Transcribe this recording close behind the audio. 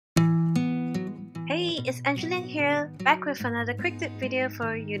Hey, it's Angeline here, back with another quick tip video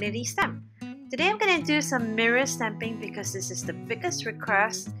for Unity Stamp. Today I'm going to do some mirror stamping because this is the biggest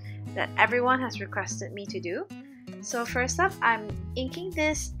request that everyone has requested me to do. So first up, I'm inking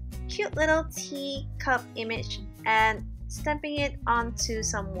this cute little teacup image and stamping it onto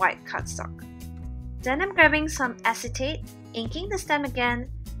some white cardstock. Then I'm grabbing some acetate, inking the stamp again,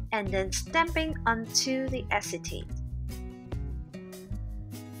 and then stamping onto the acetate.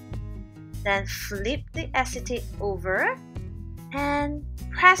 Then flip the acetate over and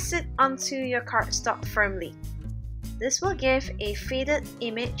press it onto your cardstock firmly. This will give a faded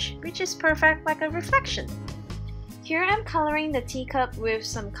image which is perfect like a reflection. Here I'm coloring the teacup with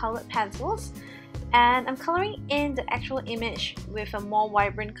some colored pencils, and I'm coloring in the actual image with a more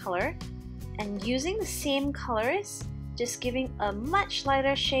vibrant color and using the same colors, just giving a much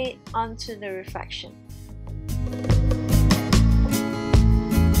lighter shade onto the reflection.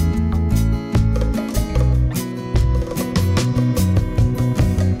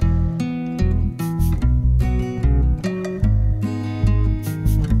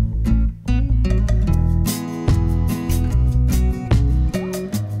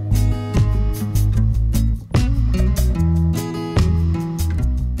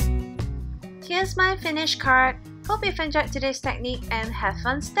 Here's my finished card. Hope you've enjoyed today's technique and have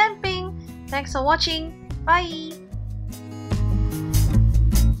fun stamping. Thanks for watching. Bye!